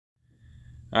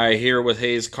All right, here with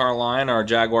Hayes Carlyon, our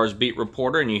Jaguars beat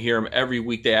reporter, and you hear him every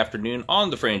weekday afternoon on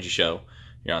The Frangie Show.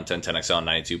 You're on 1010XL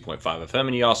 92.5 FM,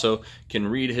 and you also can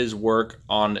read his work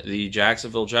on the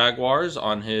Jacksonville Jaguars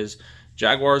on his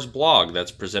Jaguars blog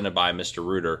that's presented by Mr.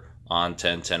 Reuter on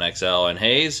 1010XL. And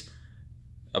Hayes,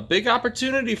 a big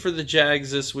opportunity for the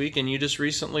Jags this week, and you just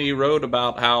recently wrote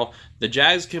about how the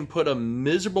Jags can put a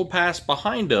miserable past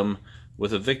behind them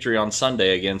with a victory on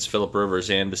Sunday against Philip Rivers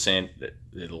and the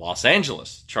Los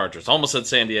Angeles Chargers. Almost said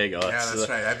San Diego. That's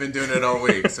right. I've been doing it all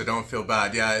week, so don't feel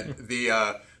bad. Yeah,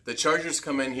 the Chargers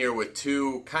come in here with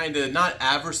two kind of not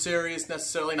adversaries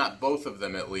necessarily, not both of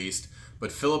them at least,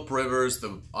 but Philip Rivers,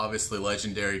 the obviously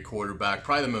legendary quarterback,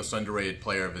 probably the most underrated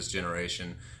player of his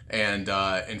generation,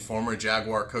 and former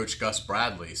Jaguar coach Gus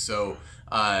Bradley. So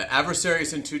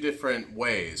adversaries in two different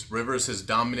ways. Rivers has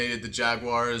dominated the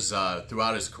Jaguars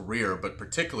throughout his career, but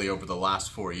particularly over the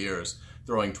last 4 years,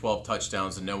 throwing 12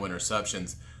 touchdowns and no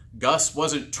interceptions. Gus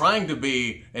wasn't trying to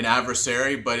be an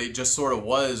adversary, but it just sort of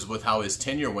was with how his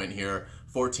tenure went here,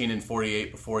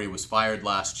 14-48 before he was fired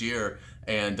last year.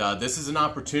 And this is an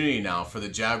opportunity now for the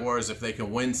Jaguars, if they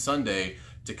can win Sunday,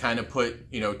 to kind of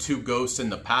put, two ghosts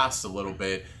in the past a little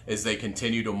bit as they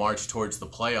continue to march towards the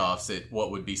playoffs at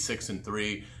what would be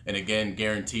 6-3, and again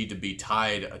guaranteed to be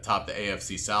tied atop the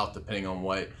AFC South depending on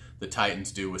what the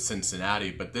Titans do with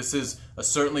Cincinnati. But this is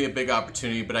certainly a big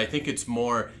opportunity, but I think it's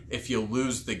more if you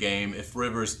lose the game, if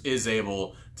Rivers is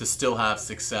able to still have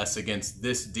success against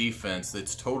this defense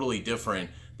that's totally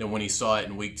different than when he saw it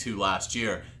in week 2 last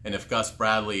year. And if Gus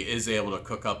Bradley is able to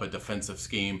cook up a defensive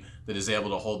scheme that is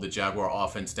able to hold the Jaguar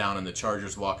offense down and the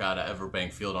Chargers walk out of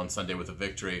Everbank Field on Sunday with a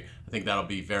victory, I think that'll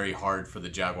be very hard for the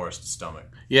Jaguars to stomach.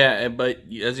 Yeah, but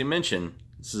as you mentioned,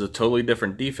 this is a totally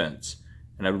different defense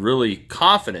and a really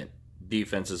confident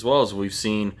defense as well, as we've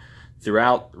seen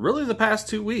throughout really the past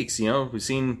 2 weeks. We've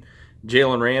seen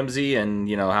Jalen Ramsey and,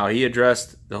 how he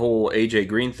addressed the whole A.J.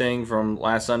 Green thing from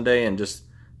last Sunday and just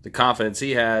the confidence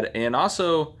he had. And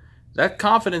also, that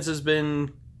confidence has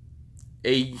been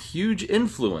a huge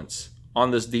influence on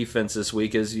this defense this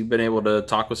week, as you've been able to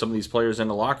talk with some of these players in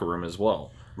the locker room as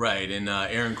well. Right, and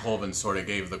Aaron Colvin sort of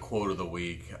gave the quote of the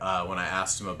week when I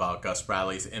asked him about Gus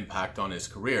Bradley's impact on his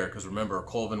career. Because remember,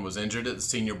 Colvin was injured at the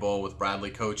Senior Bowl with Bradley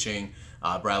coaching.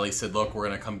 Bradley said, look, we're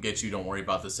going to come get you. Don't worry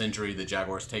about this injury. The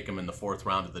Jaguars take him in the 4th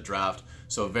round of the draft.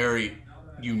 So a very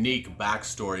unique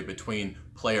backstory between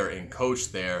player and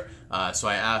coach there. So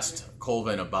I asked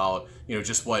Colvin about,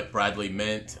 just what Bradley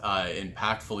meant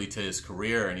impactfully to his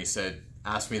career. And he said,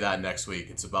 ask me that next week.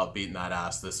 It's about beating that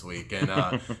ass this week. And,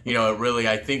 really,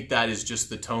 I think that is just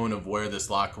the tone of where this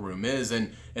locker room is.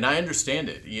 And I understand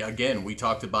it. Again, we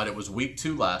talked about it was week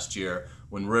 2 last year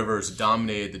when Rivers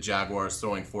dominated the Jaguars,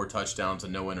 throwing 4 touchdowns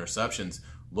and no interceptions.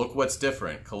 Look what's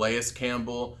different. Calais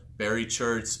Campbell, Barry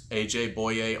Church, A.J.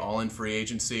 Boye, all in free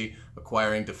agency,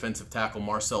 acquiring defensive tackle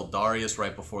Marcel Darius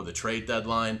right before the trade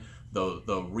deadline.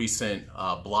 The recent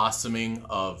blossoming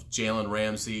of Jalen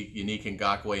Ramsey, Yannick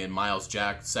Ngakoue, and Miles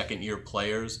Jack, second-year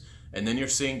players. And then you're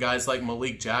seeing guys like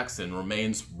Malik Jackson,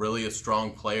 remains really a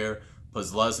strong player.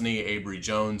 Posluszny, Avery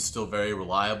Jones, still very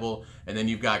reliable. And then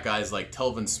you've got guys like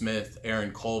Telvin Smith,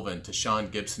 Aaron Colvin, Tashawn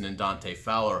Gibson, and Dante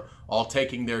Fowler, all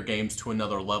taking their games to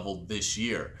another level this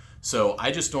year. So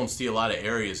I just don't see a lot of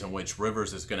areas in which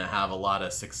Rivers is going to have a lot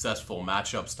of successful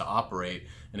matchups to operate.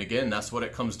 And again, that's what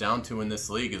it comes down to in this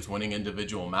league, is winning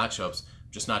individual matchups.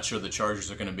 Just not sure the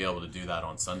Chargers are going to be able to do that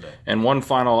on Sunday. And one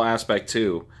final aspect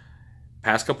too,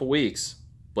 past couple weeks,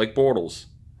 Blake Bortles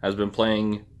has been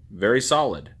playing very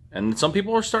solid. And some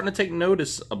people are starting to take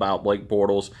notice about Blake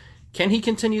Bortles. Can he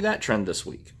continue that trend this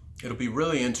week? It'll be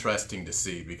really interesting to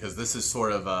see, because this is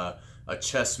sort of a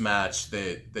chess match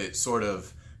that sort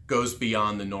of goes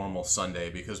beyond the normal Sunday,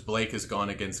 because Blake has gone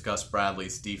against Gus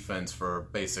Bradley's defense for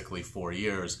basically 4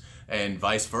 years, and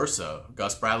vice versa.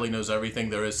 Gus Bradley knows everything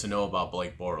there is to know about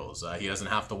Blake Bortles. He doesn't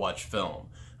have to watch film.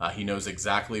 He knows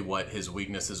exactly what his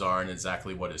weaknesses are and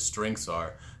exactly what his strengths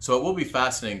are. So it will be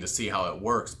fascinating to see how it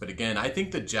works. But again, I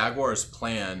think the Jaguars'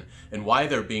 plan and why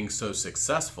they're being so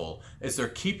successful is they're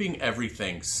keeping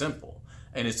everything simple.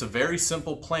 And it's a very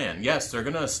simple plan. Yes, they're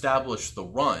going to establish the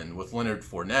run with Leonard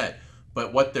Fournette,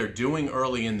 but what they're doing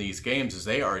early in these games is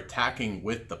they are attacking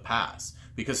with the pass,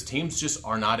 because teams just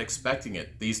are not expecting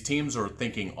it. These teams are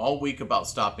thinking all week about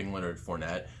stopping Leonard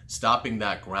Fournette, stopping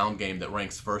that ground game that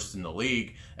ranks 1st in the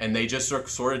league, and they just are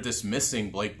sort of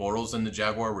dismissing Blake Bortles and the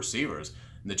Jaguar receivers.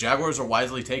 And the Jaguars are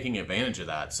wisely taking advantage of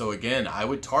that. So again, I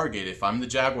would target, if I'm the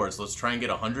Jaguars, let's try and get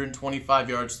 125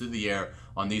 yards through the air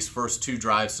on these first 2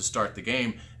 drives to start the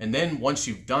game. And then once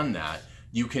you've done that,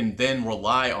 you can then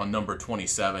rely on number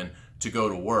 27 to go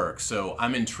to work. So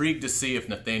I'm intrigued to see if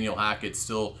Nathaniel Hackett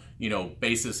still,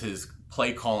 bases his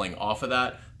play calling off of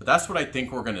that. But that's what I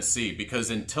think we're going to see, because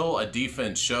until a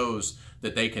defense shows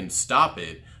that they can stop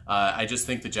it, I just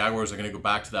think the Jaguars are going to go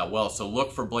back to that well. So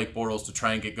look for Blake Bortles to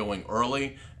try and get going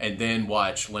early, and then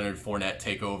watch Leonard Fournette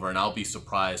take over. And I'll be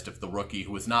surprised if the rookie,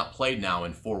 who has not played now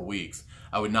in 4 weeks,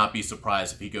 I would not be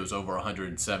surprised if he goes over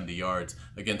 170 yards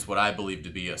against what I believe to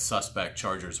be a suspect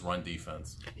Chargers run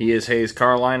defense. He is Hayes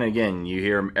Carlyon. Again, you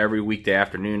hear him every weekday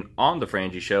afternoon on The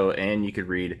Frangie Show, and you could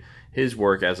read his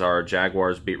work as our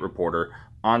Jaguars beat reporter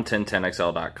on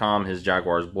 1010XL.com, his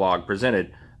Jaguars blog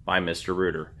presented by Mr.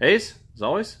 Reuter. Hayes, as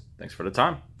always, thanks for the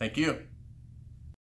time. Thank you.